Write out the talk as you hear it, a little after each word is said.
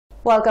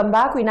Welcome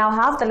back. We now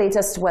have the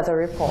latest weather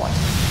report.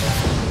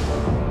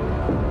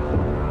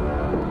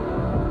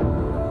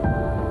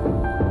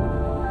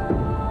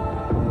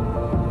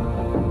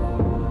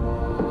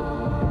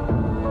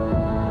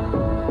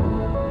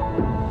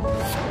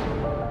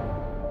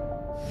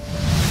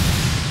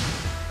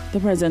 The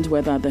present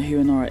weather at the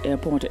Hewanorra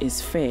Airport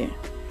is fair.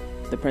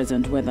 The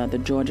present weather at the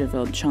George F.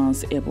 L.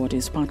 Charles Airport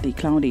is partly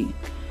cloudy.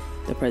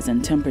 The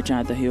present temperature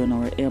at the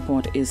Hewanorra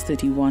Airport is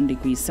 31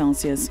 degrees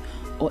Celsius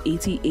or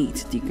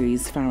 88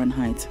 degrees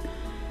Fahrenheit.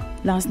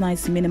 Last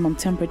night's minimum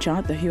temperature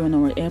at the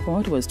Hewanorra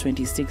Airport was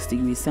 26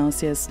 degrees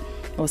Celsius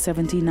or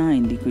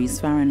 79 degrees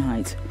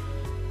Fahrenheit.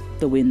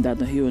 The wind at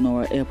the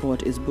Hewanorra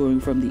Airport is blowing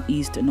from the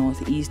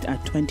east-northeast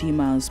at 20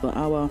 miles per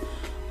hour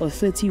or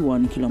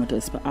 31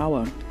 kilometers per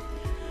hour.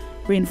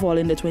 Rainfall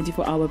in the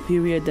 24-hour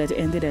period that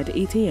ended at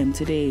 8 a.m.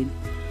 today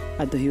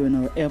at the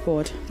Hewanorra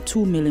Airport,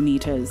 2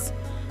 millimeters.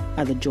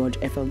 At the George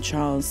F. L.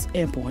 Charles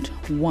Airport,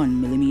 1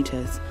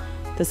 millimeters.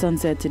 The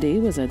sunset today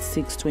was at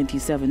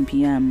 6:27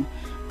 p.m.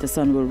 The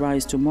sun will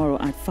rise tomorrow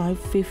at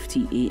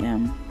 5:50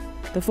 a.m.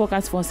 The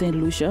forecast for St.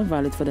 Lucia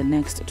valid for the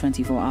next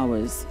 24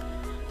 hours.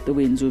 The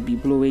winds will be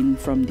blowing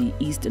from the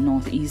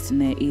east-northeast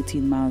near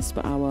 18 miles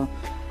per hour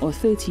or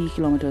 30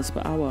 kilometers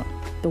per hour.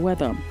 The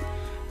weather: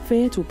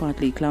 fair to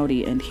partly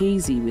cloudy and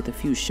hazy with a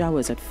few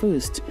showers at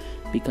first,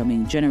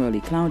 becoming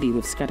generally cloudy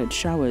with scattered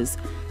showers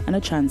and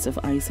a chance of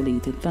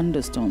isolated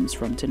thunderstorms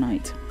from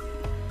tonight.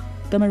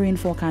 The marine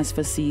forecast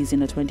for seas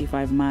in a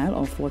 25-mile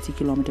or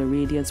 40-kilometer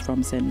radius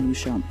from St.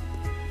 Lucia.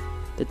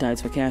 The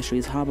tides for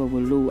Castries Harbour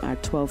were low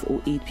at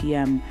 12:08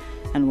 p.m.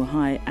 and were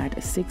high at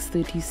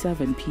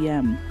 6:37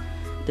 p.m.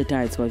 The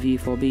tides for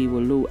Vieux-Fort Bay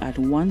were low at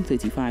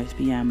 1:35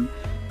 p.m.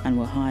 and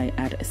were high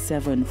at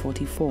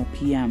 7:44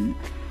 p.m.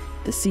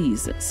 The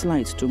seas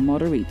slight to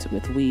moderate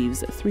with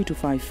waves 3 to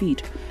 5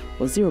 feet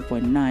or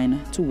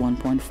 0.9 to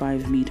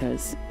 1.5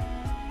 meters.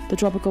 The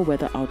tropical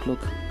weather outlook.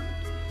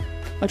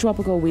 A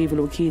tropical wave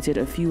located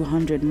a few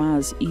hundred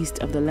miles east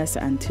of the Lesser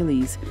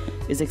Antilles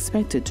is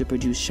expected to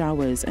produce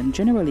showers and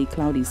generally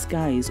cloudy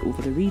skies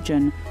over the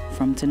region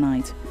from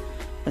tonight.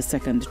 A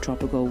second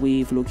tropical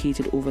wave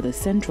located over the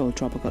central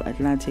tropical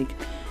Atlantic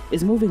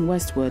is moving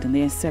westward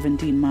near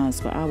 17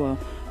 miles per hour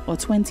or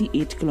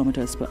 28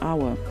 kilometers per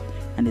hour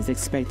and is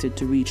expected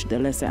to reach the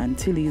Lesser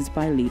Antilles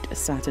by late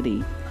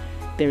Saturday.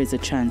 There is a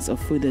chance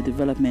of further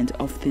development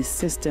of this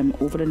system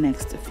over the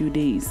next few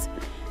days.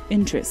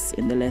 Interests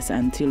in the Lesser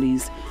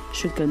Antilles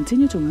should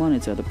continue to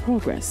monitor the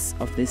progress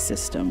of this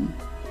system.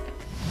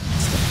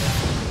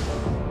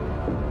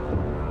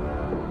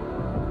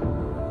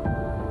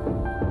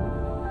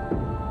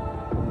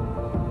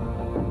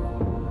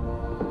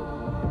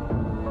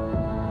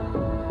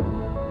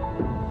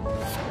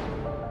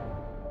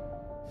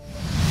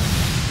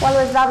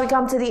 Well, with that, we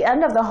come to the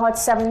end of the Hot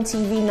 7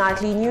 TV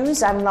Nightly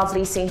News. I'm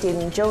Lovely St.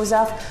 Amy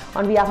Joseph.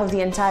 On behalf of the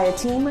entire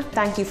team,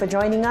 thank you for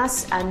joining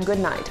us and good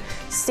night.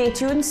 Stay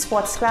tuned,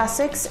 Sports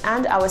Classics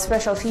and our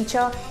special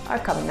feature are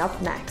coming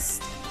up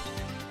next.